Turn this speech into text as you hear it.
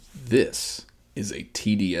This is a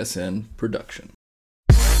TDSN production.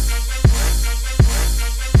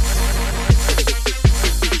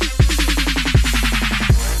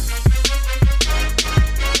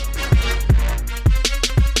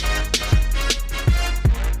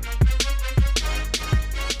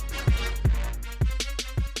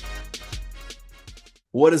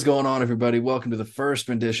 What is going on, everybody? Welcome to the first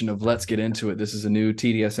rendition of Let's Get Into It. This is a new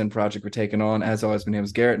TDSN project we're taking on. As always, my name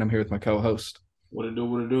is Garrett, and I'm here with my co-host. What it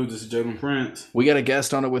do? This is Jalen Prince. We got a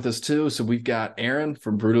guest on it with us, too. So we've got Aaron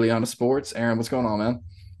from Brutally Honest Sports. Aaron, what's going on,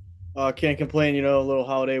 man? Can't complain, a little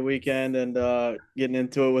holiday weekend and getting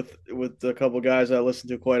into it with a couple guys I listen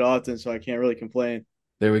to quite often, so I can't really complain.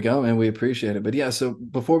 There we go, and we appreciate it. But yeah, so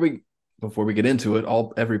before we get into it,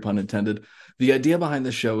 every pun intended, the idea behind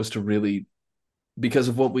this show is to really, because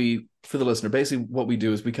of for the listener, basically what we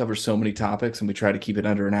do is we cover so many topics and we try to keep it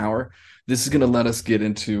under an hour. This is going to let us get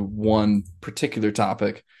into one particular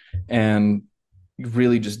topic and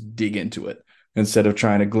really just dig into it. Instead of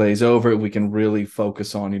trying to glaze over it, we can really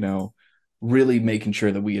focus on, really making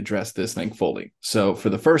sure that we address this thing fully. So for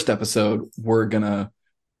the first episode, we're going to,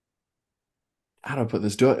 how do I put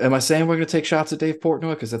this? Am I saying we're going to take shots at Dave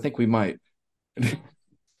Portnoy? Because I think we might.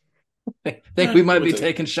 I think we might be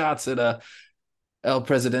taking shots at El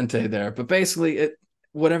Presidente there. But basically,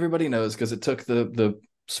 what everybody knows, because it took the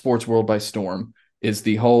sports world by storm, is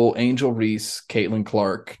the whole Angel Reese, Caitlin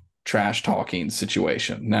Clark trash talking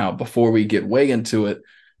situation. Now, before we get way into it,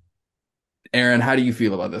 Aaron, how do you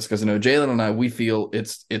feel about this? Because I know Jalen and I, we feel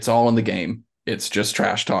it's all in the game. It's just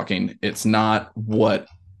trash talking. It's not what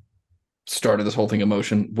started this whole thing in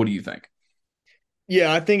motion. What do you think?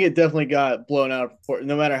 Yeah, I think it definitely got blown out of proportion.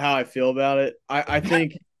 No matter how I feel about it, I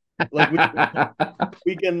think like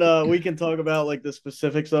we can talk about like the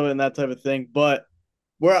specifics of it and that type of thing. But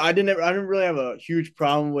where I didn't really have a huge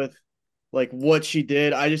problem with like what she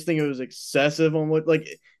did. I just think it was excessive on what, like,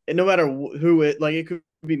 and no matter who it could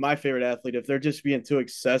be my favorite athlete. If they're just being too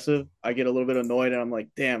excessive, I get a little bit annoyed and I'm like,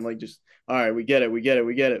 damn, like, just, all right, we get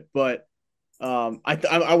it. But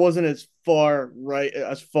I wasn't as far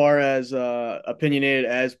as opinionated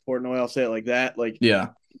as Portnoy. I'll say it like that. Like, yeah,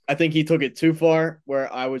 I think he took it too far,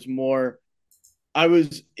 where I was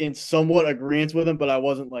in somewhat agreement with him, but I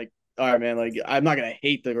wasn't like, all right, man, like, I'm not gonna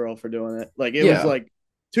hate the girl for doing it. Like, it was like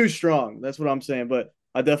too strong. That's what I'm saying. But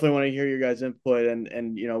I definitely want to hear your guys' input,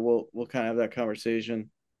 and we'll kind of have that conversation.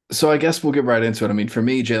 So I guess we'll get right into it. I mean, for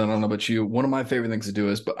me, Jalen, I don't know about you, one of my favorite things to do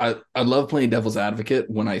is, but I love playing devil's advocate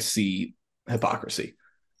when I see hypocrisy.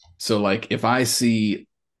 So like if I see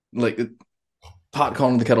like pot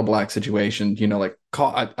calling the kettle black situation,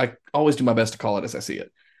 I always do my best to call it as I see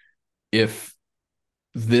it. If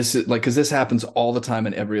this is like, because this happens all the time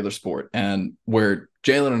in every other sport, and where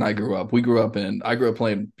Jalen and I grew up, I grew up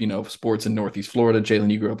playing, sports in Northeast Florida.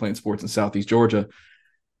 Jalen, you grew up playing sports in Southeast Georgia.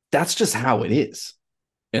 That's just how it is.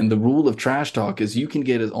 And the rule of trash talk is you can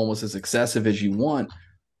get almost as excessive as you want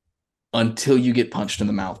until you get punched in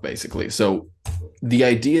the mouth, basically. So the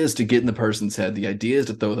idea is to get in the person's head. The idea is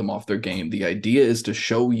to throw them off their game. The idea is to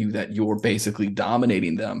show you that you're basically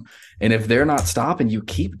dominating them. And if they're not stopping, you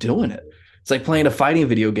keep doing it. It's like playing a fighting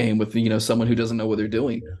video game with, someone who doesn't know what they're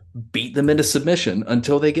doing. Beat them into submission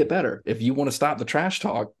until they get better. If you want to stop the trash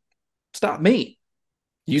talk, stop me.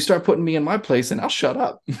 You start putting me in my place and I'll shut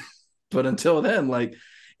up. But until then, like,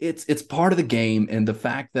 it's part of the game. And the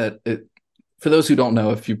fact that for those who don't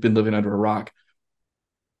know, if you've been living under a rock,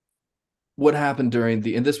 what happened and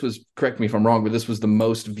this was, correct me if I'm wrong, but this was the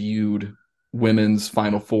most viewed women's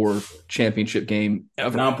Final Four championship game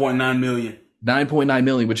ever. 9.9 million. 9.9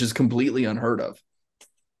 million, which is completely unheard of.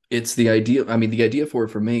 It's the idea. I mean, the idea for it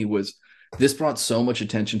for me was this brought so much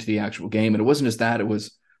attention to the actual game. And it wasn't just that, it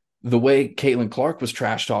was the way Caitlin Clark was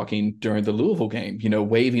trash talking during the Louisville game,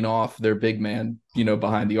 waving off their big man,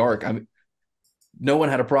 behind the arc. I mean, no one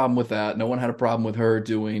had a problem with that. No one had a problem with her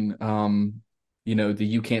doing, the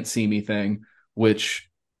 "you can't see me" thing, which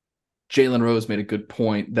Jalen Rose made a good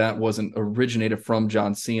point. That wasn't originated from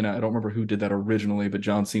John Cena. I don't remember who did that originally, but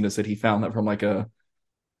John Cena said he found that from like a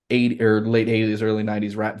late 80s, early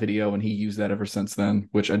 90s rap video, and he used that ever since then,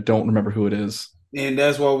 which I don't remember who it is. And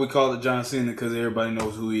that's why we call it John Cena, because everybody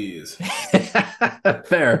knows who he is.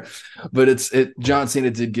 Fair. But John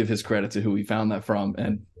Cena did give his credit to who he found that from,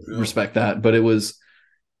 and respect that. But it was,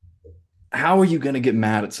 how are you going to get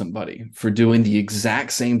mad at somebody for doing the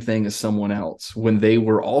exact same thing as someone else when they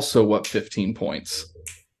were also up 15 points,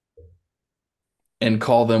 and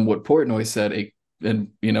call them what Portnoy said, and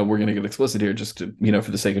we're going to get explicit here just to,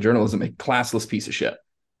 for the sake of journalism, a classless piece of shit.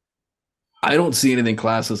 I don't see anything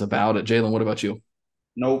classless about it. Jalen, what about you?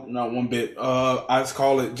 Nope, not one bit. I just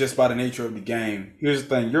call it just by the nature of the game. Here's the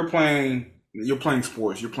thing: you're playing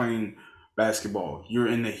sports. You're playing basketball. You're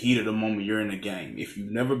in the heat of the moment. You're in the game. If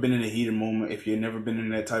you've never been in the heat of the moment, if you've never been in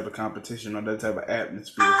that type of competition or that type of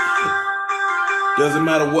atmosphere, doesn't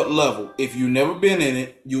matter what level. If you've never been in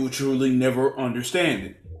it, you will truly never understand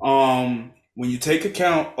it. When you take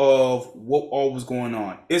account of what all was going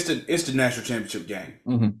on, it's the national championship game.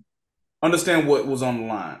 Hmm. Understand what was on the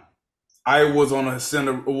line. I was on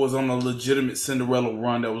a legitimate Cinderella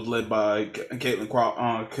run that was led by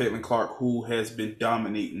Caitlin Clark, who has been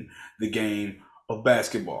dominating the game of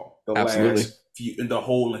basketball Absolutely. the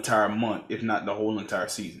whole entire month, if not the whole entire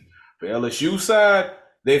season. For LSU side,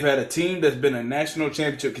 they've had a team that's been a national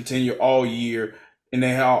championship contender all year, and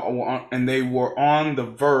they were on the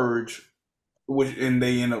verge, and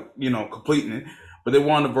they end up completing it, but they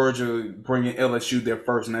were on the verge of bringing LSU their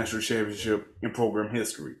first national championship in program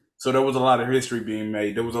history. So there was a lot of history being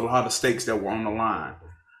made. There was a lot of stakes that were on the line.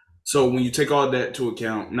 So when you take all that into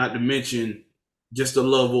account, not to mention just the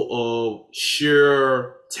level of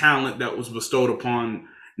sheer talent that was bestowed upon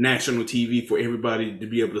national TV for everybody to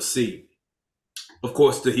be able to see, of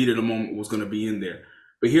course, the heat of the moment was going to be in there.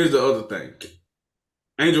 But here's the other thing.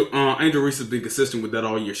 Angel Reese has been consistent with that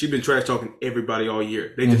all year. She's been trash talking everybody all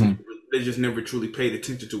year. Hmm. They just never truly paid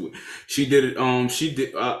attention to it. She did it. She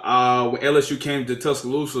did. When LSU came to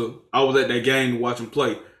Tuscaloosa, I was at that game to watch them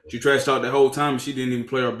play. She trash talked the whole time, and she didn't even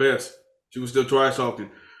play her best. She was still trash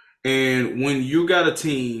talking. And when you got a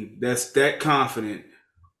team that's that confident,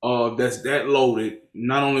 that's that loaded,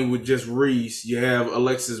 not only with just Reese, you have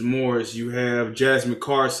Alexis Morris, you have Jasmine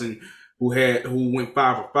Carson, who went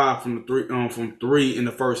 5 for 5 from three in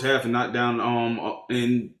the first half and knocked down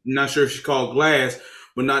and not sure if she called glass,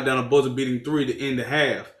 but knocked down a buzzer beating three to end the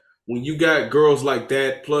half. When you got girls like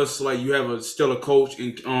that, plus like you have a stellar coach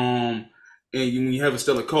when you have a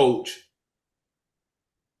stellar coach,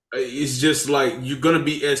 it's just like you're gonna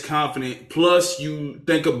be as confident. Plus, you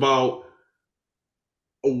think about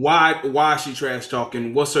why she trash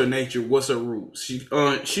talking, what's her nature, what's her roots.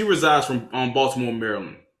 She resides from Baltimore,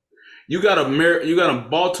 Maryland. You got a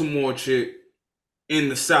Baltimore chick in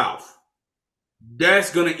the South.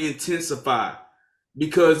 That's gonna intensify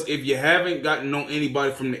because if you haven't gotten to know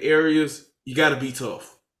anybody from the areas, you got to be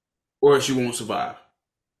tough, or else you won't survive.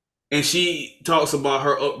 And she talks about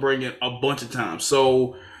her upbringing a bunch of times.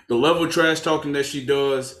 So the level of trash talking that she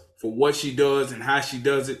does for what she does and how she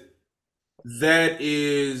does it, that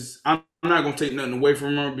is, I'm not gonna take nothing away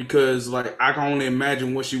from her because like I can only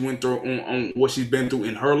imagine what she went through on what she's been through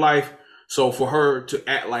in her life. So for her to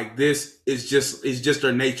act like this is just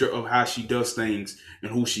her nature of how she does things and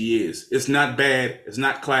who she is. It's not bad. It's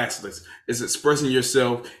not classless. It's expressing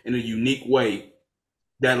yourself in a unique way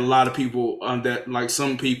that a lot of people that like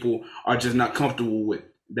some people are just not comfortable with.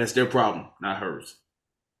 That's their problem, not hers.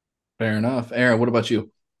 Fair enough. Aaron, what about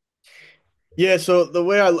you? Yeah, so the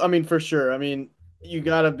way I mean for sure. I mean, you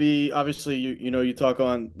gotta be obviously you talk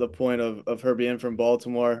on the point of her being from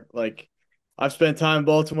Baltimore. Like I've spent time in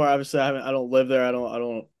Baltimore. Obviously I don't live there. I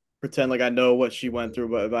don't pretend like I know what she went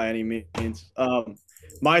through by any means.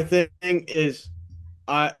 My thing is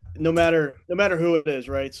I no matter who it is,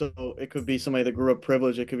 right? So it could be somebody that grew up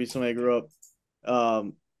privileged, it could be somebody that grew up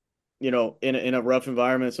um in a rough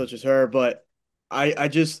environment such as her. But I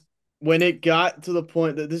just when it got to the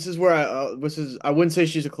point that this is where I wouldn't say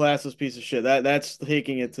she's a classless piece of shit. That's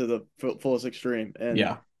taking it to the fullest extreme, and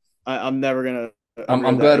Yeah, I'm never gonna I'm, agree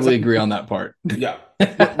I'm with that. glad It's we not, agree on that part. Yeah.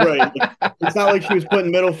 right. Like, it's not like she was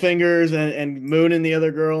putting middle fingers and mooning the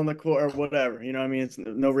other girl in the court or whatever. You know what I mean? It's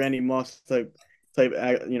no Randy Moss type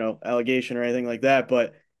allegation or anything like that.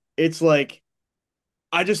 But it's like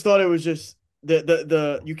I just thought it was just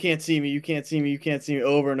the you can't see me, you can't see me, you can't see me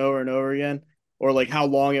over and over and over again, or like how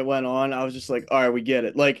long it went on. I was just like, all right, we get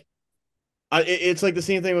it. Like it's like the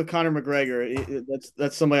same thing with Conor McGregor.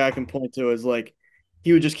 That's somebody I can point to as like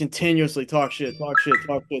he would just continuously talk shit, talk shit,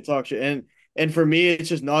 talk shit, talk shit, and for me, it's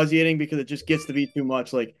just nauseating because it just gets to be too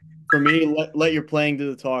much. Like for me, let your playing do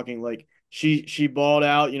the talking. Like she balled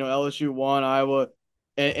out. LSU won, Iowa,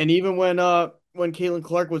 and even when Caitlin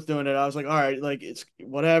Clark was doing it, I was like, all right, like it's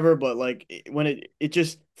whatever. But like when it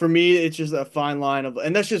just for me, it's just a fine line of,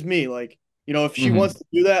 and that's just me. Like if she Hmm. wants to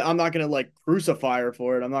do that, I'm not gonna like crucify her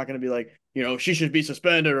for it. I'm not gonna be like, she should be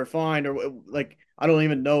suspended or fined or like I don't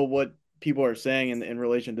even know what people are saying in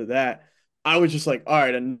relation to that. I was just like, all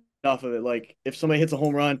right, enough of it. Like if somebody hits a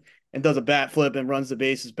home run and does a bat flip and runs the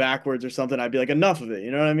bases backwards or something, I'd be like, enough of it.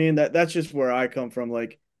 You know what I mean? That's just where I come from.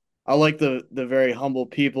 Like I like the very humble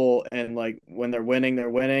people, and like when they're winning,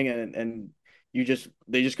 and they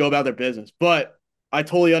just go about their business. But I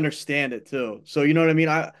totally understand it too. So you know what I mean?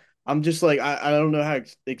 I'm just like I don't know how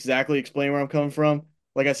exactly explain where I'm coming from.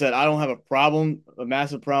 Like I said, I don't have a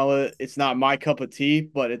massive problem with it. It's not my cup of tea,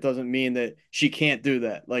 but it doesn't mean that she can't do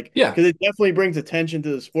that. Like, Yeah, because it definitely brings attention to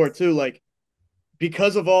the sport too. Like,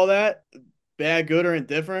 because of all that, bad, good, or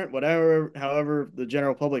indifferent, whatever, however the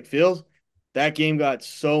general public feels, that game got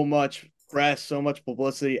so much press, so much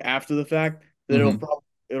publicity after the fact that hmm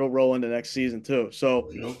it'll roll into next season too. So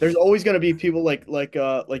You know? there's always going to be people like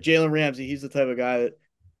Jalen Ramsey. He's the type of guy that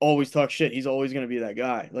always talks shit. He's always going to be that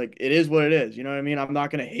guy. Like it is what it is. You know what I mean? I'm not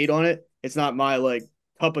going to hate on it. It's not my like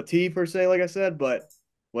cup of tea per se, like I said, but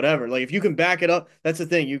whatever. Like if you can back it up, that's the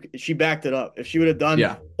thing. She backed it up. If she would have done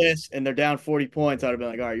yeah. this and they're down 40 points, I'd have been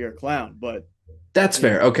like, all right, you're a clown. But That's you know,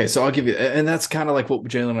 fair. Okay, so I'll give you, and that's kind of like what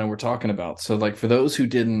Jalen and I were talking about. So, like, for those who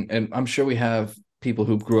didn't, and I'm sure we have people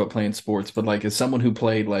who grew up playing sports, but like, as someone who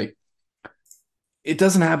played, like, it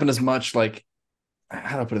doesn't happen as much. Like,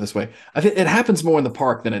 how do I put it this way? I think it happens more in the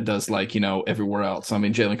park than it does, like, everywhere else. I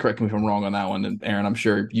mean, Jalen, correct me if I'm wrong on that one, and Aaron, I'm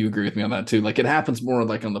sure you agree with me on that too. Like, it happens more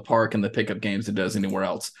like on the park and the pickup games than it does anywhere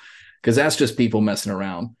else, because that's just people messing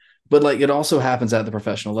around. But like, it also happens at the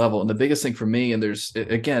professional level, and the biggest thing for me, and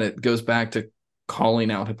again, it goes back to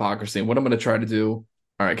calling out hypocrisy. And what I'm going to try to do.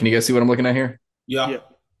 All right, can you guys see what I'm looking at here? Yeah. yeah,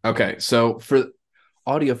 Okay, so for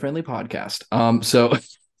audio friendly podcast, so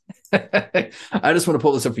I just want to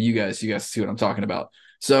pull this up for you guys. So you guys see what I'm talking about.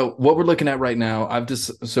 So what we're looking at right now,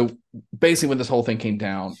 so basically when this whole thing came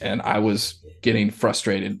down and I was getting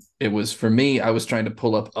frustrated, it was for me, I was trying to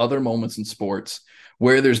pull up other moments in sports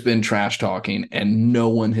where there's been trash talking and no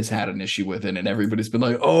one has had an issue with it. And everybody's been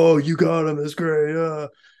like, oh, you got him. That's great.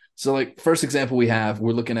 So like first example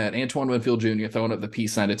we're looking at Antoine Winfield Jr. throwing up the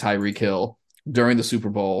peace sign to Tyreek Hill during the Super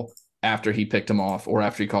Bowl after he picked him off or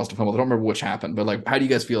after he caused a fumble. I don't remember which happened, but like, how do you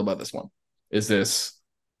guys feel about this one? Is this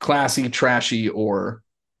classy, trashy, or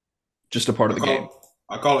just a part of the game?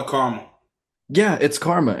 I call it karma. Yeah, it's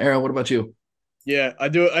karma. Aaron, what about you? yeah, I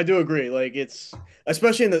do agree. Like it's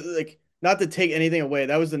especially in the like not to take anything away.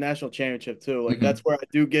 That was the national championship too. Like Mm-hmm. that's where I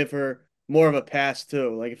do give her more of a pass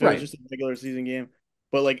too. Like if it was Right. just a regular season game,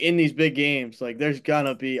 but like in these big games, like there's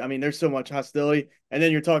gonna be. I mean, there's so much hostility, and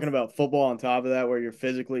then you're talking about football on top of that, where you're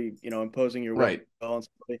physically, imposing your will Right. on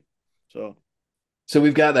somebody. So So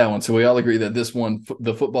we've got that one. So we all agree that this one,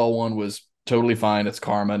 the football one, was totally fine. It's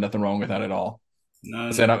karma. Nothing wrong with that at all.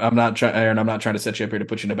 I said, None. I'm not trying, Aaron. I'm not trying to set you up here to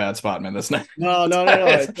put you in a bad spot, man. That's not. no.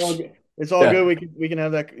 It's all good. It's all Yeah, good. We can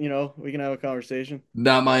have that. We can have a conversation.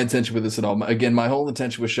 not my intention with this at all. Again, my whole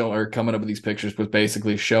intention was showing or coming up with these pictures was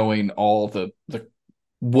basically showing all the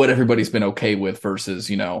what everybody's been okay with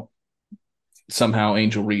versus somehow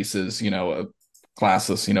Angel Reese is a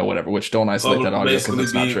classless whatever. Which don't isolate that audio because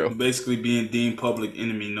it's not true. Basically being deemed public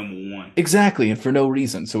enemy number one. Exactly, and for no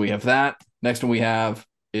reason. So we have that. Next one we have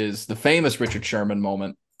is the famous Richard Sherman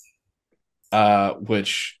moment,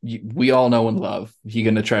 which we all know and love. You're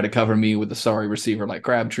going to try to cover me with a sorry receiver like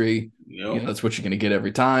Crabtree. Yep. That's what you're going to get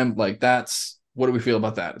every time. Like that's what do we feel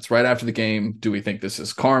about that? It's right after the game. Do we think this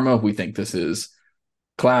is karma? We think this is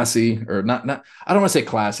classy or not? I don't want to say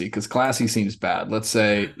classy because classy seems bad. Let's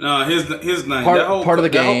say No, his name. part of the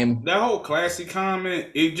game. That whole classy comment.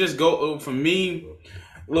 It just go for me.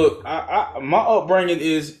 Look, my upbringing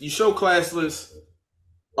is you show classless.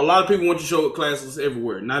 A lot of people want you to show classless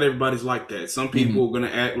everywhere. Not everybody's like that. Some people are gonna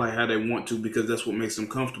act like how they want to because that's what makes them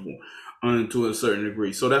comfortable, to a certain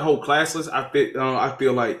degree. So that whole classless, I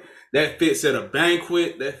feel like that fits at a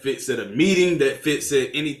banquet, that fits at a meeting, that fits at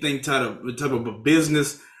anything type of a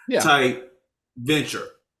business Yeah. type venture.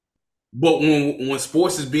 But when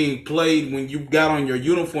sports is being played, when you got on your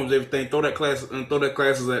uniforms, everything, throw that classes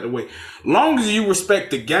out the way. Long as you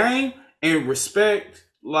respect the game and respect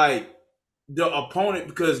like the opponent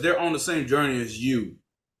because they're on the same journey as you.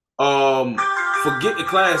 Forget the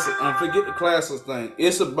classless thing.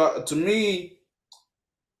 It's about to me.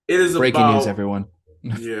 It is Breaking about news, everyone.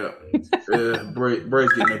 yeah. Break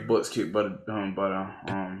getting their butts kicked by the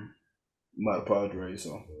Padres.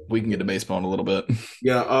 So We can get to baseball in a little bit.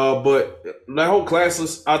 yeah. But that whole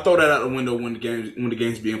classless, I throw that out the window when the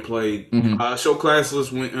game's being played. Mhm. Show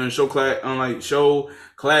classless when show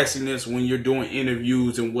classiness when you're doing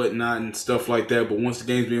interviews and whatnot and stuff like that. But once the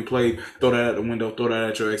game's being played, throw that out the window. Throw that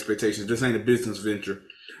at your expectations. This ain't a business venture.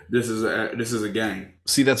 This is a game.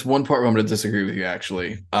 See, that's one part where I'm going to disagree with you,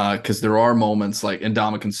 actually, because there are moments like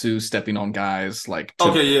Ndamukong Suh stepping on guys like.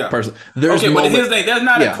 Okay, yeah. There's okay, but here's the thing. That's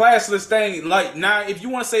not yeah. a classless thing. Like now, if you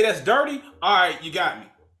want to say that's dirty, all right, you got me.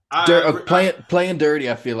 Playing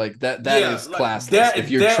dirty, I feel like that is classless.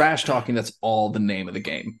 If you're trash talking, that's all the name of the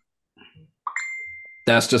game.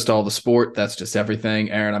 That's just all the sport. That's just everything.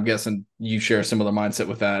 Aaron, I'm guessing you share a similar mindset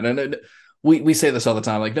with that. And we say this all the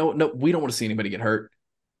time. Like, no, we don't want to see anybody get hurt.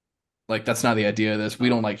 Like, that's not the idea of this. We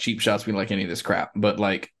don't like cheap shots. We don't like any of this crap. But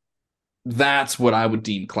like, that's what I would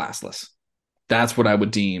deem classless. That's what I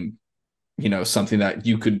would deem, something that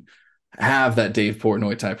you could have that Dave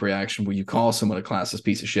Portnoy type reaction where you call someone a classless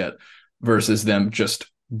piece of shit versus them just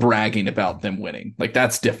bragging about them winning. Like,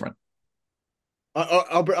 that's different.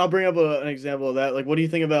 I'll bring up an example of that. Like, what do you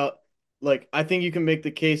think about? Like, I think you can make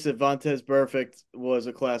the case that Vontez Burfict was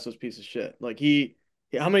a classless piece of shit. Like,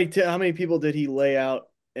 how many people did he lay out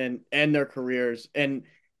and end their careers? And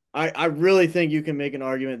I really think you can make an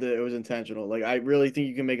argument that it was intentional. Like, I really think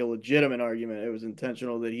you can make a legitimate argument it was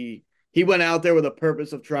intentional that he went out there with a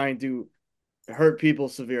purpose of trying to hurt people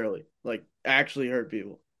severely, like actually hurt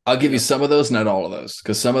people. I'll give you some of those, not all of those,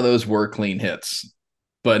 because some of those were clean hits,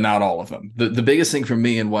 but not all of them. The biggest thing for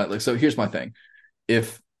me and what, like, so here's my thing.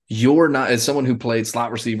 If you're not, as someone who played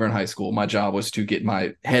slot receiver in high school, my job was to get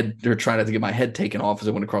my head or try not to get my head taken off as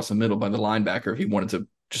I went across the middle by the linebacker if he wanted to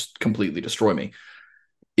just completely destroy me.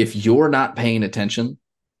 If you're not paying attention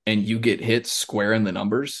and you get hit square in the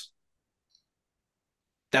numbers,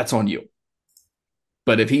 that's on you.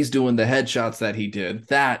 But if he's doing the headshots that he did,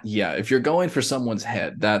 if you're going for someone's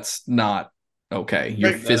head, that's not okay.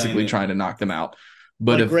 You're physically trying to knock them out.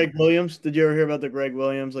 But like Greg Williams, did you ever hear about the Greg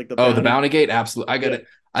Williams? Like the Bounty Gate? Absolutely.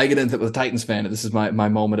 I get into it with a Titans fan, and this is my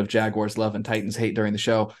moment of Jaguars love and Titans hate during the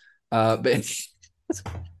show. But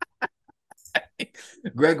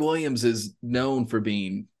Greg Williams is known for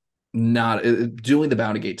being not doing the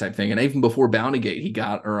Bounty Gate type thing. And even before Bounty Gate, he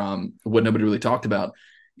got, or what nobody really talked about,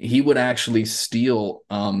 he would actually steal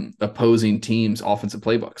opposing teams' offensive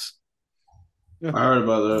playbooks. I heard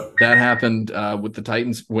about that. That happened with the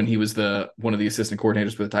Titans when he was one of the assistant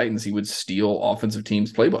coordinators for the Titans. He would steal offensive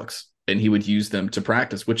teams' playbooks and he would use them to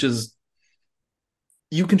practice, which is,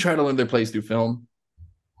 you can try to learn their plays through film.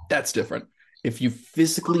 That's different. If you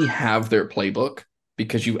physically have their playbook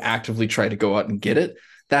because you actively try to go out and get it,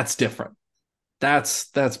 that's different. That's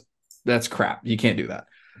crap. You can't do that.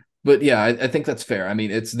 But yeah, I think that's fair. I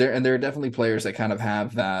mean, it's there, and there are definitely players that kind of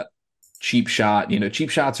have that cheap shot.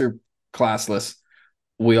 Cheap shots are classless.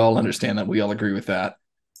 We all understand that. We all agree with that.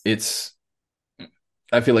 I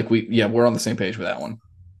feel like we're on the same page with that one.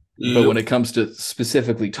 Yep. But when it comes to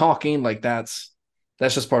specifically talking, like that's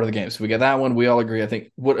just part of the game. So we got that one. We all agree. I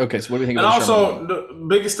think. So what do you think? And also, the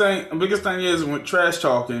biggest thing is when trash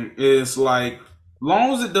talking is like,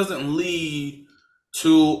 long as it doesn't lead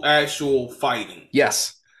to actual fighting.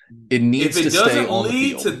 Yes. It needs to stay on the field. If it doesn't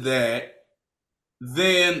lead to that,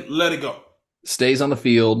 then let it go. Stays on the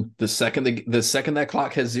field. The second that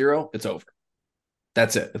clock has 0, it's over.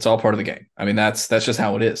 That's it. It's all part of the game. I mean, that's just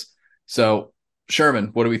how it is. So, Sherman,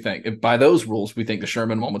 what do we think? If by those rules, we think the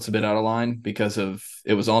Sherman moment's a bit out of line because of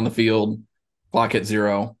it was on the field, clock hit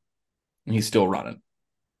 0, and he's still running.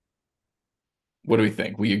 What do we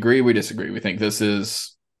think? We agree, we disagree. We think this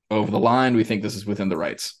is over the line. We think this is within the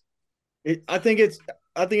rights. I think it's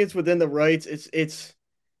within the rights. I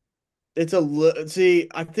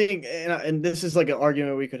think, and this is like an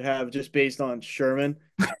argument we could have just based on Sherman,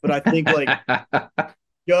 but I think like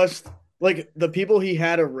just like the people he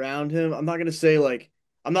had around him, I'm not going to say like,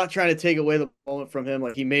 I'm not trying to take away the moment from him.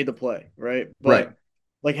 Like he made the play, right? But right.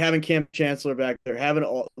 Like having Cam Chancellor back there, having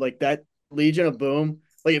all like that Legion of Boom,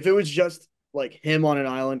 like if it was just like him on an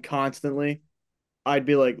island constantly, I'd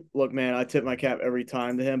be like, look, man, I tip my cap every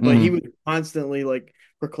time to him. But he was constantly like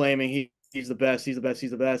proclaiming he's the best, he's the best,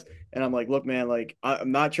 he's the best. And I'm like, look, man, like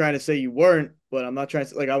I'm not trying to say you weren't, but I'm not trying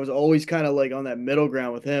to like I was always kind of like on that middle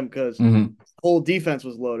ground with him because the whole defense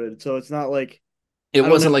was loaded. So it's not like it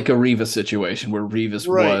wasn't like a Revis situation where Revis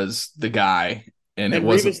was the guy. And it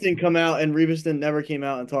wasn't. Revis didn't come out, and Revis never came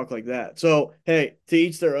out and talk like that. So hey, to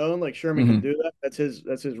each their own. Like Sherman can do that.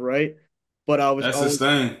 That's his right. But that's his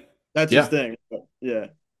thing. That's his thing. Yeah.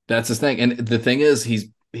 That's his thing. And the thing is,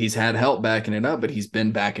 he's had help backing it up, but he's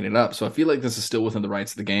been backing it up. So I feel like this is still within the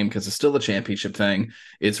rights of the game because it's still the championship thing.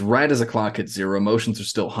 It's right as a clock hits 0. Emotions are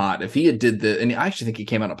still hot. If he had did the, and I actually think he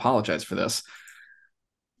came out and apologized for this.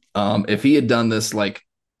 If he had done this like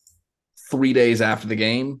 3 days after the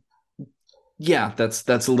game, yeah,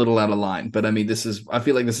 that's a little out of line. But I mean, I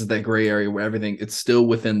feel like this is that gray area where it's still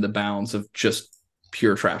within the bounds of just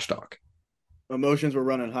pure trash talk. Emotions were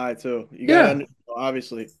running high too. You got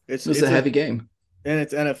obviously it's a heavy game, and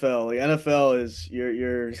it's NFL. Like NFL is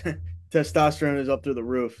your testosterone is up through the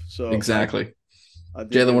roof. So exactly.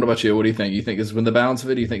 Jalen, what about you? What do you think? You think this is within the bounds of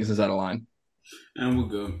it? Or do you think this is out of line? And we're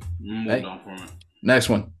good. Moved on from it. Next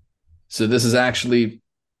one. So this is actually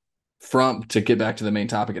to get back to the main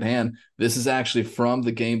topic at hand, this is actually from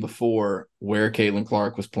the game before where Caitlin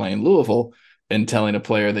Clark was playing Louisville and telling a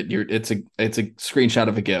player that it's a screenshot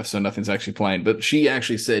of a GIF, so nothing's actually playing. But she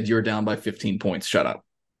actually said, "You're down by 15 points. Shut up."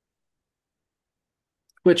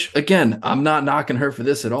 Which, again, I'm not knocking her for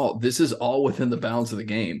this at all. This is all within the bounds of the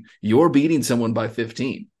game. You're beating someone by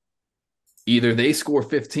 15. Either they score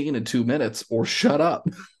 15 in 2 minutes or shut up.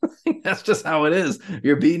 That's just how it is.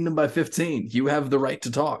 You're beating them by 15. You have the right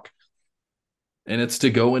to talk. And it's to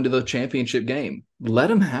go into the championship game. Let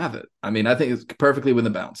them have it. I mean, I think it's perfectly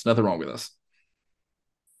within bounds. Nothing wrong with this.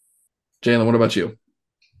 Jalen, what about you?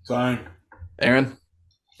 Fine. Aaron?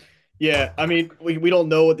 Yeah, I mean, we don't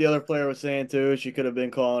know what the other player was saying too. She could have been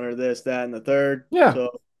calling her this, that, and the third. Yeah.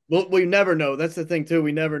 So we never know. That's the thing too.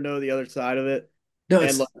 We never know the other side of it. No,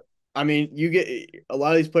 and like, I mean, you get a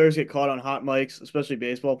lot of these players get caught on hot mics, especially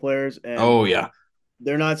baseball players. And oh yeah,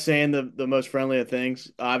 they're not saying the most friendly of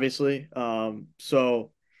things, obviously.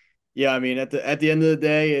 So yeah, I mean, at the end of the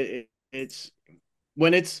day, it's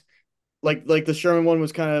when it's like the Sherman one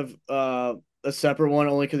was kind of a separate one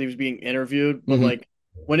only because he was being interviewed, but like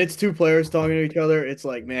when it's two players talking to each other, it's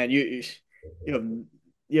like, man, you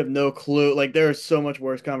have no clue. Like there is so much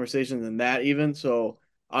worse conversation than that even. So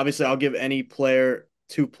obviously I'll give any player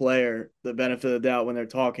the benefit of the doubt when they're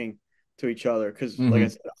talking to each other because like I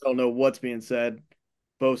said, I don't know what's being said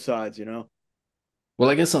both sides, you know. Well,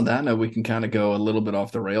 I guess on that note, we can kind of go a little bit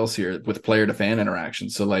off the rails here with player to fan interaction.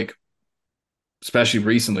 So like, especially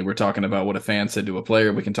recently, we're talking about what a fan said to a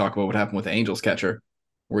player. We can talk about what happened with the Angels catcher,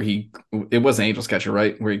 where it was an Angels catcher,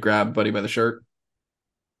 right? Where he grabbed Buddy by the shirt.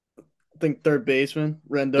 I think third baseman,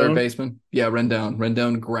 Rendon. Third baseman. Yeah, Rendon.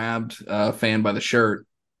 Rendon grabbed a fan by the shirt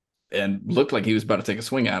and looked like he was about to take a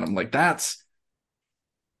swing at him. Like that's,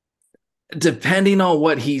 depending on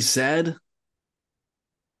what he said,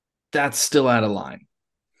 that's still out of line.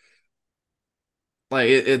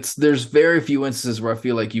 Like there's very few instances where I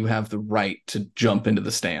feel like you have the right to jump into the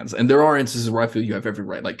stands. And there are instances where I feel you have every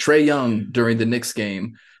right. Like Trae Young during the Knicks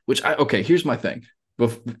game, here's my thing. I'm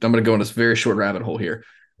going to go in this very short rabbit hole here.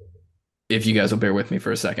 If you guys will bear with me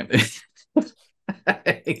for a second.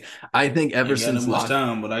 I think ever since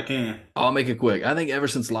lockdown, but I can. I'll make it quick. I think ever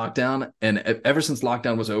since lockdown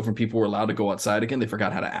was over and people were allowed to go outside again, they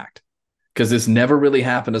forgot how to act. Because this never really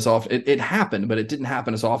happened as often. It happened, but it didn't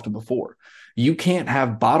happen as often before. You can't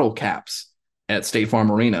have bottle caps at State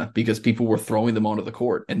Farm Arena because people were throwing them onto the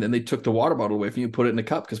court. And then they took the water bottle away from you and put it in a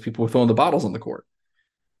cup because people were throwing the bottles on the court.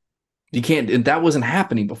 You can't, and that wasn't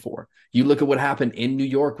happening before. You look at what happened in New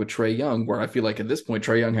York with Trae Young, where I feel like at this point,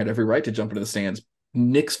 Trae Young had every right to jump into the stands.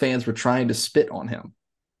 Knicks fans were trying to spit on him.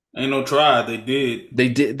 Ain't no try. They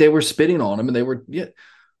did. They were spitting on him and they were, yeah.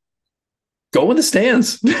 Go in the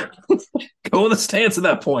stands. Go in the stands at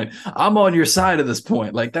that point. I'm on your side at this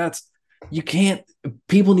point. Like you can't,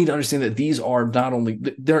 people need to understand that these are not only,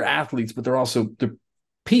 they're athletes, but they're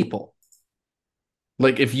people.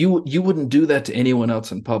 Like if you wouldn't do that to anyone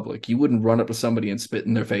else in public, you wouldn't run up to somebody and spit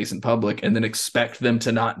in their face in public and then expect them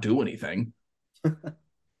to not do anything.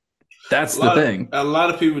 That's the thing. A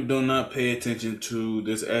lot of people do not pay attention to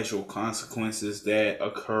this actual consequences that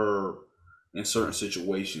occur in certain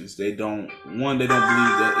situations. They don't believe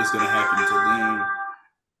that it's going to happen to them.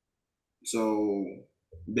 So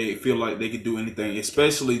they feel like they could do anything,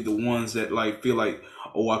 especially the ones that like feel like,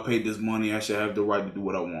 oh, I paid this money, I should have the right to do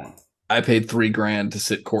what I want. I paid $3,000 to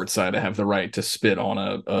sit courtside. I have the right to spit on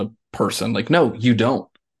a person. Like, no, you don't.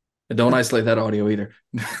 Don't isolate that audio either.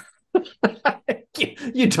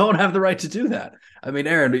 You don't have the right to do that. I mean,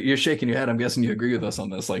 Aaron, you're shaking your head. I'm guessing you agree with us on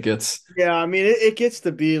this. Like it's. Yeah, I mean, it gets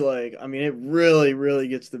to be like, I mean, it really, really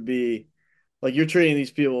gets to be like you're treating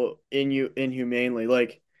these people inhumanely.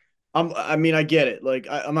 Like, I mean, I get it. Like,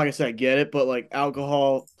 I'm not gonna say I get it, but like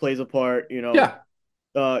alcohol plays a part, you know. Yeah.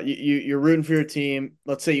 You're rooting for your team.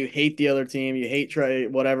 Let's say you hate the other team, you hate Trae,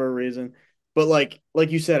 whatever reason. But like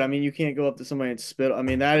you said, I mean, you can't go up to somebody and spit. I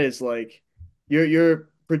mean, that is like you're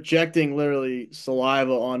projecting literally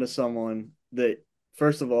saliva onto someone that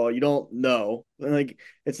first of all you don't know. Like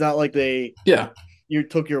it's not like you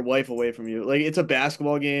took your wife away from you. Like it's a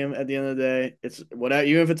basketball game at the end of the day. It's whatever,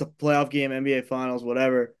 even if it's a playoff game, NBA finals,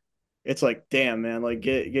 whatever. It's like, damn, man, like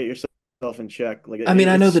get yourself in check. Like I mean,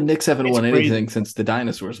 I know the Knicks haven't won anything since the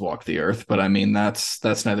dinosaurs walked the earth, but I mean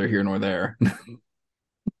that's neither here nor there.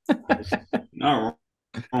 No.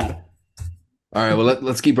 All right, well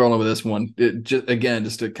let's keep rolling with this one.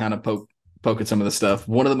 Just to kind of poke at some of the stuff.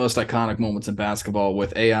 One of the most iconic moments in basketball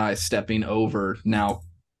with AI stepping over now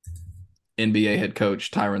NBA head coach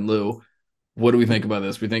Tyronn Lue. What do we think about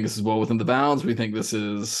this? We think this is well within the bounds. We think this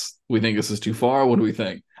is too far. What do we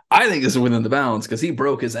think? I think this is within the bounds because he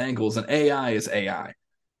broke his ankles, and AI is AI.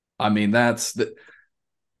 I mean, that's the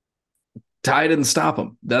Ty didn't stop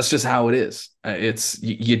him. That's just how it is. It's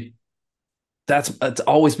you. That's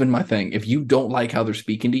always been my thing. If you don't like how they're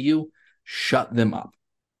speaking to you, shut them up.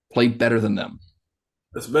 Play better than them.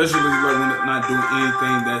 Especially like when they're not doing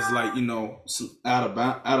anything that's like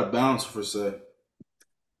out of bounds per se.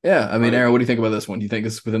 Yeah, I mean, Like, Aaron, what do you think about this one? Do you think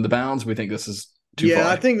it's within the bounds? We think this is too Yeah,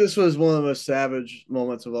 I far. think this was one of the most savage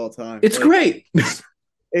moments of all time. It's Like, great.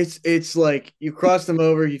 it's like you crossed him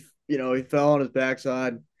over, he fell on his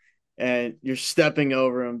backside, and you're stepping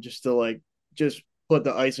over him just to like just put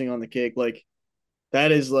the icing on the cake. Like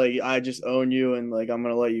that is like I just own you, and like I'm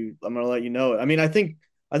gonna let you know it. I mean, I think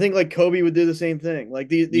like Kobe would do the same thing. Like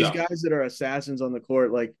these yeah. guys that are assassins on the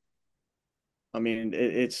court, like I mean,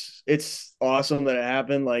 it's awesome that it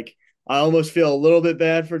happened. Like I almost feel a little bit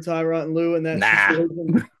bad for Tyrant and Lue in that Nah.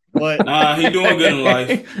 situation, but Nah, he doing good in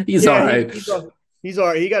life. He's all yeah, right. he's all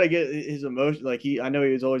right. He got to get his emotion. Like I know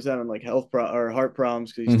he was always having like or heart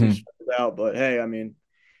problems because he's too Mhm. stressed out. But hey, I mean,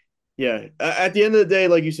 yeah. At the end of the day,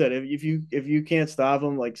 like you said, if you can't stop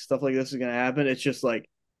him, like stuff like this is gonna happen. It's just like,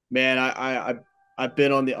 man, I've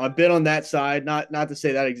been on that side. Not to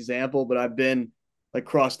say that example, but I've been like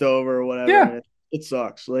crossed over or whatever, Yeah. and it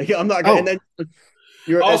sucks. Like I'm not gonna. And Oh, then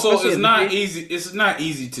you're Also, especially it's in the not game. easy. It's not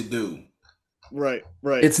easy to do. Right.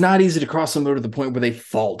 it's not easy to cross them over to the point where they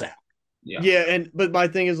fall down. Yeah. Yeah, but my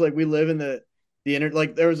thing is like we live in the inner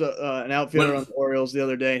like there was a an outfielder When on the Orioles the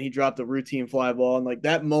other day and he dropped a routine fly ball and like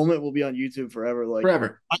that moment will be on YouTube forever. Like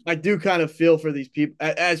Forever. I do kind of feel for these people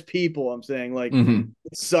as people. I'm saying like Hmm.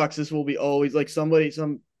 it sucks. This will be always like some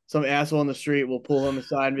asshole on the street will pull him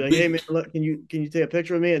aside and be like, "Hey be, man, look, can you take a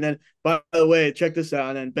picture of me?" And then by the way, check this out,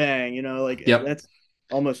 and then bang, like Yep. that's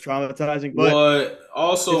almost traumatizing. But what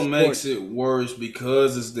also it's makes sports. it worse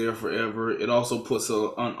because it's there forever. It also puts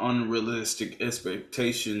an unrealistic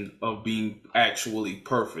expectation of being actually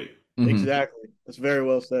perfect. Hmm. Exactly. That's very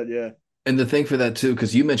well said. Yeah. And the thing for that too,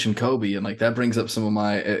 because you mentioned Kobe, and like that brings up some of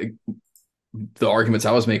my the arguments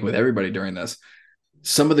I was making with everybody during this.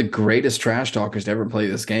 Some of the greatest trash talkers to ever play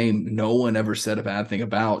this game, no one ever said a bad thing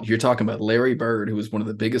about. You're talking about Larry Bird, who was one of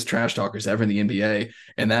the biggest trash talkers ever in the NBA,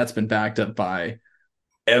 and that's been backed up by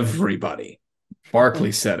everybody.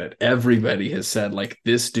 Barkley said it. Everybody has said, like,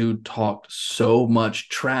 this dude talked so much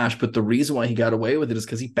trash, but the reason why he got away with it is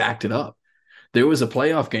because he backed it up. There was a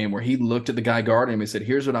playoff game where he looked at the guy guarding him and said,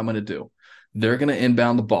 here's what I'm going to do. They're going to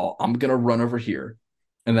inbound the ball. I'm going to run over here,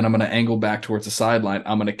 and then I'm going to angle back towards the sideline.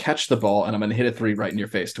 I'm going to catch the ball, and I'm going to hit a three right in your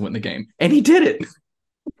face to win the game. And he did it.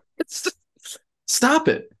 It's, stop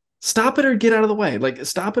it. Stop it or get out of the way. Like,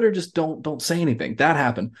 stop it or just don't say anything. That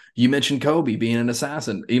happened. You mentioned Kobe being an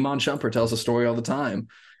assassin. Iman Shumpert tells a story all the time.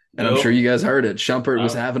 And I'm sure Yep. you guys heard it. Shumpert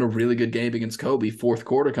was Uh, having a really good game against Kobe. Fourth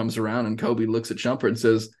quarter comes around, and Kobe looks at Shumpert and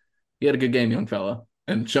says, "You had a good game, young fella."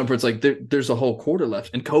 And Shumpert's like, there's a whole quarter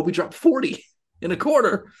left. And Kobe dropped 40 in a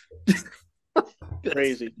quarter.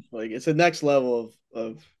 Crazy. Like it's the next level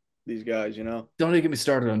of these guys. Don't even get me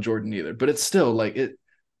started on Jordan either. But it's still like,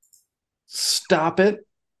 stop it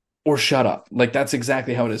or shut up. Like, that's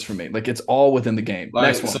exactly how it is for me. Like, it's all within the game. like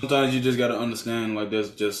Next one. sometimes you just gotta understand like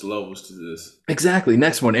there's just levels to this. Exactly.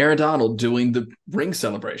 Next one. Aaron Donald doing the ring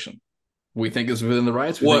celebration. We think it's within the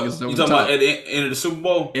rights. We think it's What over you the talking about top. at the end of the Super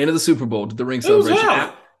Bowl? End of the Super Bowl, did the ring It was celebration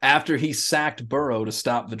valid. after he sacked Burrow to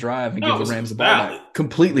stop the drive and No, give it the was Rams the ball valid. back.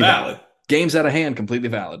 Completely valid. Game's out of hand. Completely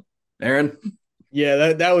valid. Aaron?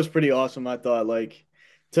 Yeah, that was pretty awesome. I thought like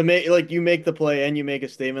to make like you make the play and you make a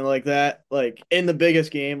statement like that, like in the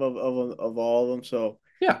biggest game of all of them. So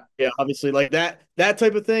Yeah. yeah, obviously like that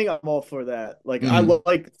type of thing, I'm all for that. Like I Mhm.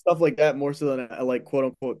 like stuff like that more so than I like quote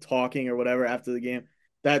unquote talking or whatever after the game.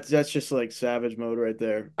 That's just like savage mode right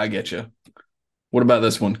there. I get you. What about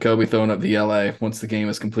this one? Kobe throwing up the LA once the game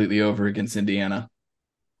is completely over against Indiana.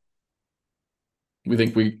 We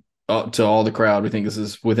think to all the crowd, we think this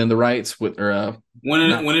is within the rights with, or not.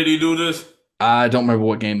 When did he do this? I don't remember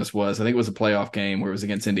what game this was. I think it was a playoff game where it was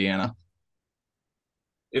against Indiana.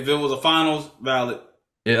 If it was a finals, valid.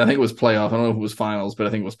 Yeah, I think it was playoff. I don't know if it was finals, but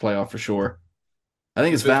I think it was playoff for sure. I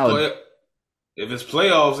think it's If it's valid. play, if it's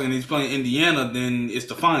playoffs and he's playing Indiana, then it's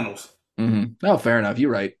the finals. Mm-hmm. Oh, fair enough.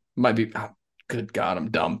 You're right. Might be. Oh, good God, I'm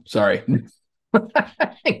dumb. Sorry.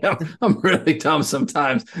 I'm really dumb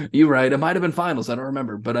sometimes. You're right. It might have been finals. I don't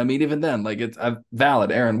remember, but I mean, even then, like it's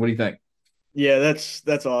valid. Aaron, what do you think? Yeah,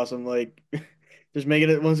 that's awesome. Like just making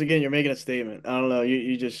it once again, you're making a statement. I don't know.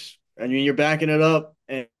 You just I mean you're backing it up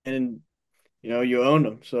and you own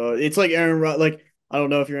them. So it's like like I don't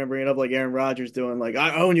know if you're gonna bring it up like Aaron Rodgers doing like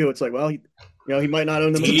I own you. It's like well he might not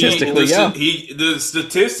own them in the Super Statistically, Bowl. yeah.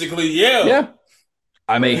 Statistically, yeah. Yeah,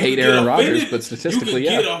 I may You hate could get Aaron Rodgers, offended. but You statistically, could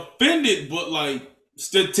yeah. get offended, but like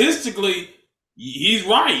statistically, he's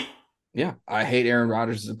right. Yeah, I hate Aaron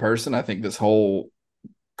Rodgers as a person. I think this whole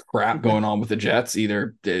crap going on with the Jets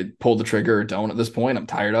either pull the trigger or don't at this point. I'm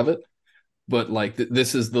tired of it. But like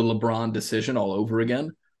this is the LeBron decision all over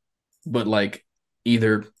again. But like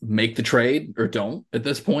either make the trade or don't at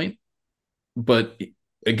this point. But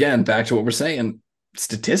again, back to what we're saying,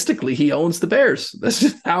 statistically, he owns the Bears. That's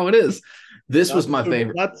just how it is. This was my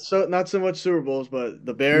favorite. Not so much Super Bowls, but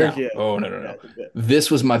the Bears, No. yeah. Oh, no. Yeah,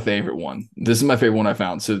 This was my favorite one. This is my favorite one I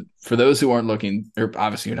found. So for those who aren't looking, or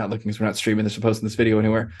obviously you're not looking because we're not streaming this or posting this video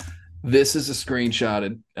anywhere. This is a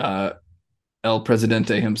screenshotted El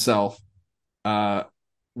Presidente himself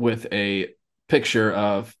with a picture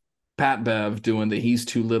of Pat Bev doing the "He's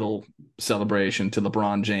Too Little" celebration to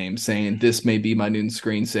LeBron James, saying, "This may be my new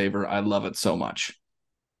screensaver. I love it so much."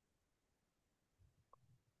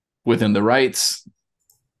 Within the rights,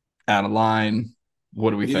 out of line.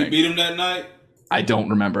 What do we think? Did he beat him that night? I don't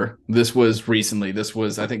remember. This was recently. This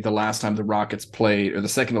was, I think, the last time the Rockets played, or the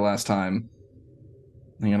second to last time.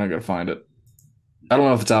 Hang on, I gotta find it. I don't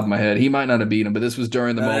know off the top of my head. He might not have beat him, but this was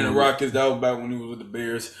during the moment. The Rockets, that was back when he was with the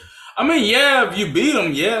Bears. I mean, yeah, if you beat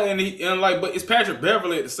him, yeah, but it's Patrick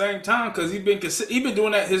Beverly at the same time because he's been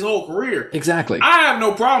doing that his whole career. Exactly. I have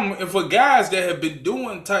no problem for guys that have been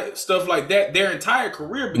doing stuff like that their entire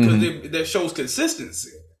career because that shows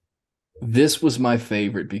consistency. This was my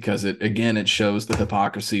favorite because it shows the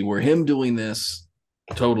hypocrisy where him doing this,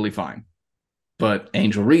 totally fine. But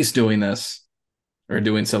Angel Reese doing this or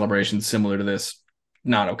doing celebrations similar to this,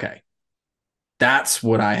 not okay. That's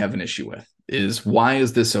what I have an issue with, is why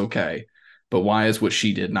is this okay, but why is what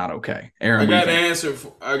she did not okay? Aaron, I got an answer.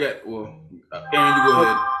 Aaron, you go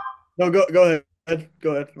ahead. No, go ahead.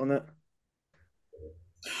 Go ahead on that.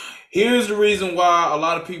 Here's the reason why a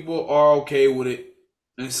lot of people are okay with it.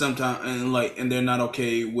 And sometimes, and they're not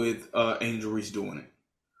okay with Angel Reese doing it.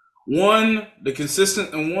 One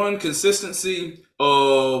consistency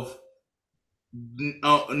of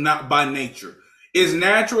not by nature. It's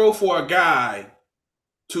natural for a guy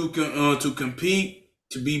to compete,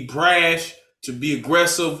 to be brash, to be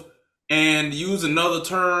aggressive, and use another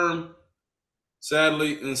term.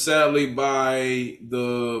 Sadly by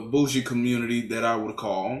the bougie community that I would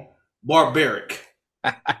call barbaric.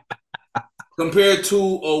 Compared to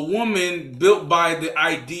a woman built by the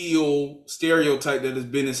ideal stereotype that has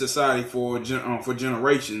been in society for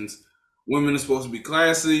generations. Women are supposed to be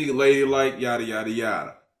classy, ladylike, yada, yada,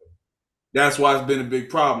 yada. That's why it's been a big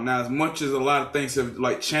problem. Now, as much as a lot of things have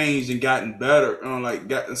changed and gotten better,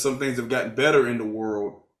 some things have gotten better in the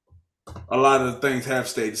world, a lot of the things have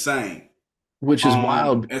stayed the same. Which is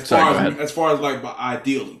wild. As far as by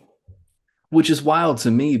ideally. Which is wild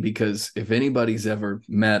to me because if anybody's ever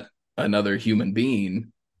met another human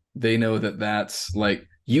being, they know that that's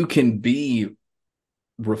you can be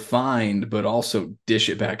refined but also dish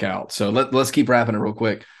it back out. So let's keep wrapping it real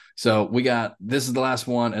quick. So this is the last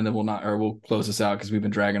one, and then we'll close this out because we've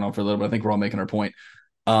been dragging on for a little bit. I think we're all making our point.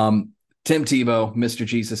 Tim Tebow, Mr.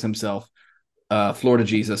 Jesus himself, Florida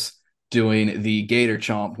Jesus, doing the Gator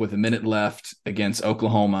Chomp with a minute left against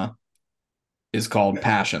Oklahoma is called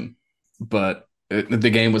passion, but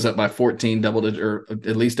the game was up by 14 double-digit, or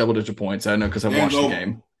at least double-digit points. I know because I watched the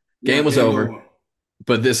game. Game was over,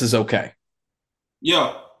 but this is okay.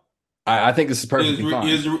 Yeah, I think this is perfectly fine.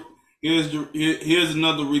 Here's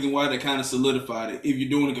another reason why they kind of solidified it. If you're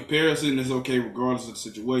doing a comparison, it's okay regardless of the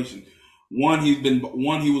situation. One, he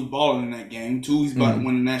was balling in that game. Two, he's about to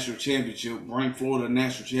win a national championship, bring Florida a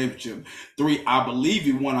national championship. Three, I believe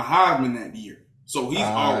he won a Heisman that year. So he's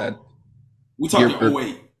we're talking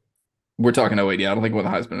 08. We're talking 08. Yeah, I don't think he won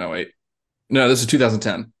the Heisman in 08. No, this is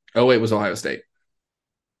 2010. 08 was Ohio State.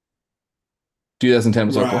 2010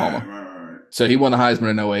 was Oklahoma. Right. So he won the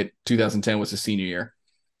Heisman in 08. 2010 was his senior year.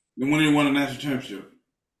 And when did he won a national championship?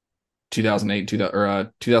 2008,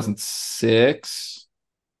 2006.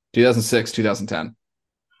 2006, 2010.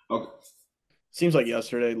 Okay. Seems like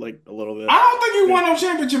yesterday, a little bit. I don't think he won no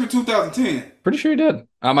championship in 2010. Pretty sure he did.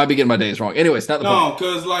 I might be getting my days wrong. Anyways, not the point.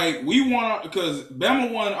 No, because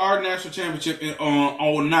Bama won our national championship in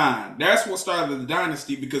 09. That's what started the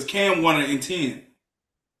dynasty because Cam won it in 10.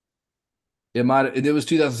 It was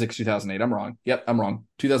 2006, 2008. I'm wrong. Yep, I'm wrong.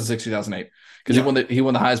 2006, 2008. Because he won the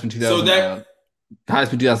Heisman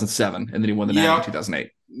Heisman 2007, and then he won the Natty in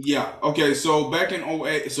 2008. Yeah. Okay. So back in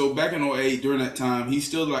 08, during that time, he's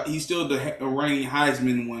still the reigning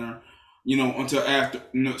Heisman winner. Until after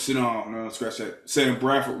scratch that. Sam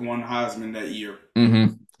Bradford won Heisman that year.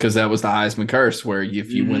 Because that was the Heisman curse, where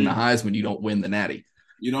if you win the Heisman, you don't win the Natty.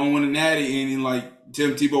 You don't win the Natty, and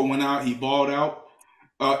Tim Tebow went out. He balled out.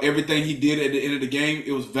 everything he did at the end of the game,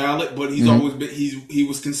 it was valid, but he's Mhm. always been he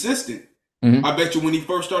was consistent. Mhm. I bet you when he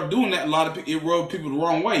first started doing that, a lot of people, it rubbed people the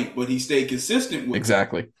wrong way, but he stayed consistent with it.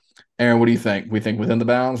 Exactly. Aaron, what do you think? We think within the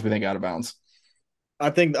bounds, we think out of bounds. I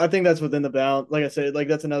think that's within the bound. Like I said, like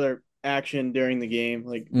that's another action during the game,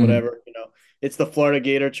 like Mhm. whatever, It's the Florida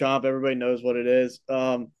Gator chomp. Everybody knows what it is.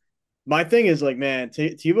 My thing is like, man,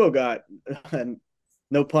 Tebow got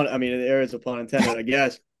no pun. I mean, there is a pun intended, I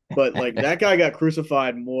guess, but like that guy got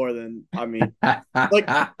crucified more than I mean, like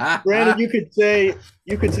granted, you could say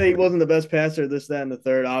he wasn't the best passer, this, that, and the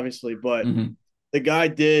third, obviously, but Mhm. the guy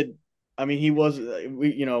did. I mean, he was.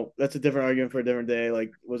 That's a different argument for a different day.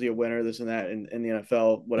 Like, was he a winner? This and that in the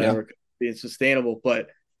NFL, Yeah. whatever, being sustainable. But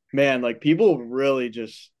man, like people really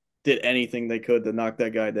just did anything they could to knock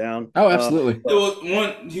that guy down. Oh, absolutely. It was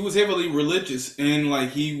one. He was heavily religious, and like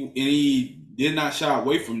he did not shy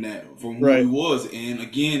away from that, from who he Right. was. And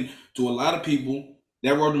again, to a lot of people,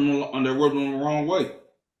 that rubbed him the wrong way.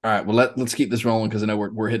 All right. Well, let's keep this rolling because I know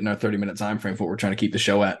we're hitting our 30-minute time frame for what we're trying to keep the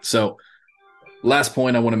show at. So, last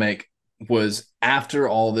point I want to make was after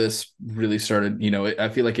all this really started, I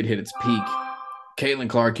feel like it hit its peak. Caitlin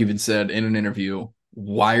Clark even said in an interview,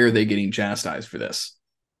 "Why are they getting chastised for this?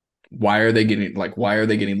 Why are they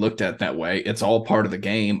getting looked at that way? It's all part of the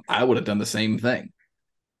game. I would have done the same thing."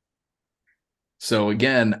 So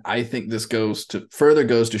again, I think this goes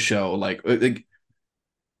to show like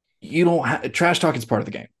you don't trash talking is part of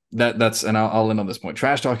the game. That's and I'll end on this point.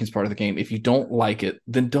 Trash talking is part of the game. If you don't like it,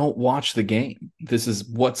 then don't watch the game. This is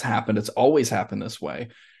what's happened. It's always happened this way.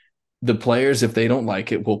 The players, if they don't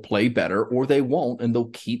like it, will play better or they won't, and they'll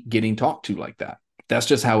keep getting talked to like that. That's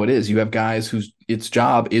just how it is. You have guys whose its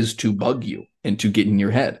job is to bug you and to get in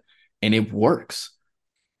your head, and it works.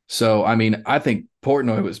 So, I mean, I think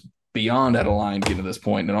Portnoy was beyond out of line getting to this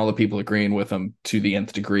point, and all the people agreeing with him to the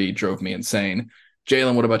nth degree drove me insane.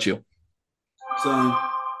 Jalen, what about you? So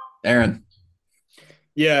Aaron?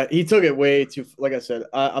 Yeah, he took it way too. Like I said,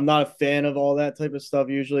 I'm not a fan of all that type of stuff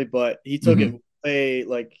usually, but he took Mm-hmm. it way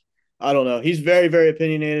like I don't know. He's very very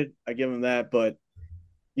opinionated. I give him that, but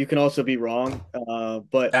you can also be wrong.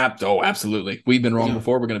 But Absolutely. We've been wrong yeah,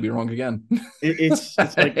 before. We're going to be wrong again. it's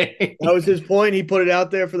like that was his point. He put it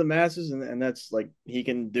out there for the masses, and that's like he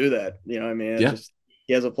can do that. You know what I mean? It's Yeah. just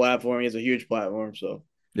he has a platform. He has a huge platform. So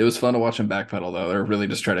It was fun to watch him backpedal, though. They're really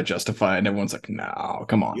just trying to justify it, and everyone's like, no,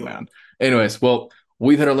 come on, yeah. man. Anyways, well,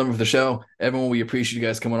 we've hit our limit for the show. Everyone, we appreciate you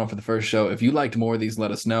guys coming on for the first show. If you liked more of these,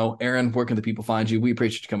 let us know. Aaron, where can the people find you? We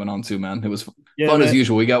appreciate you coming on too, man. It was yeah, fun as man.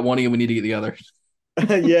 usual. We got one of you. We need to get the other.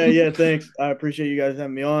 Yeah. Thanks. I appreciate you guys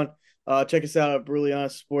having me on. Check us out at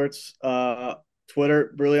Brilliant Sports,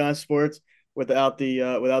 Twitter, Brilliant Sports without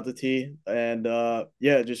the T, and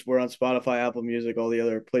yeah, just we're on Spotify, Apple Music, all the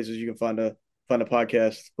other places you can find a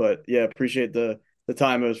podcast. But yeah, appreciate the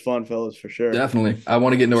time. It was fun, fellas, for sure. Definitely. I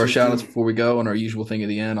want to get into our Appreciate shout outs you. before we go and our usual thing at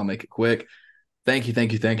the end. I'll make it quick. Thank you,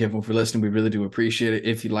 everyone for listening. We really do appreciate it.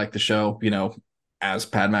 If you like the show, as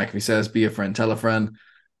Pat McAfee says, be a friend, tell a friend.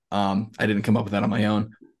 I didn't come up with that on my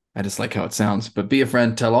own. I just like how it sounds. But be a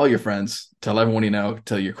friend, tell all your friends, tell everyone you know,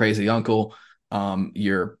 tell your crazy uncle,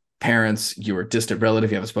 your parents, your distant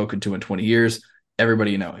relative you haven't spoken to in 20 years,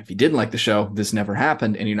 everybody you know. If you didn't like the show, this never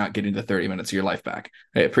happened, and you're not getting the 30 minutes of your life back.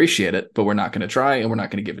 I appreciate it, but we're not going to try, and we're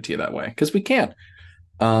not going to give it to you that way because we can't.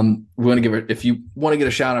 We want to give it, if you want to get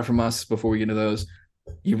a shout out from us before we get into those,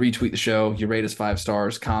 you retweet the show, you rate us 5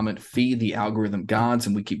 stars, comment, feed the algorithm gods,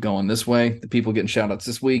 and we keep going this way. The people getting shout outs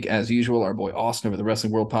this week, as usual, our boy Austin over the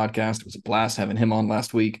Wrestling World podcast. It was a blast having him on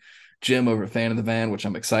last week. Jim over Fan of the Van, which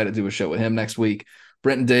I'm excited to do a show with him next week.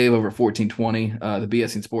 Brent and Dave over 1420, the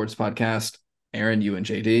BSing Sports podcast. Aaron, you and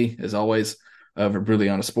JD, as always, over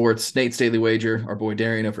Bruliana Sports. Nate's Daily Wager, our boy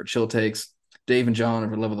Darian over at Chill Takes. Dave and John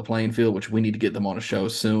over Level the Playing Field, which we need to get them on a show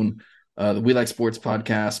soon. The We Like Sports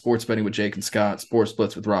podcast, Sports Betting with Jake and Scott, Sports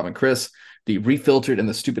Splits with Rob and Chris, the Refiltered and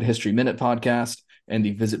the Stupid History Minute podcast, and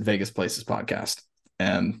the Visit Vegas Places podcast.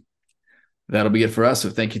 And that'll be it for us.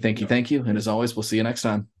 So thank you. And as always, we'll see you next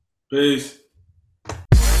time. Peace.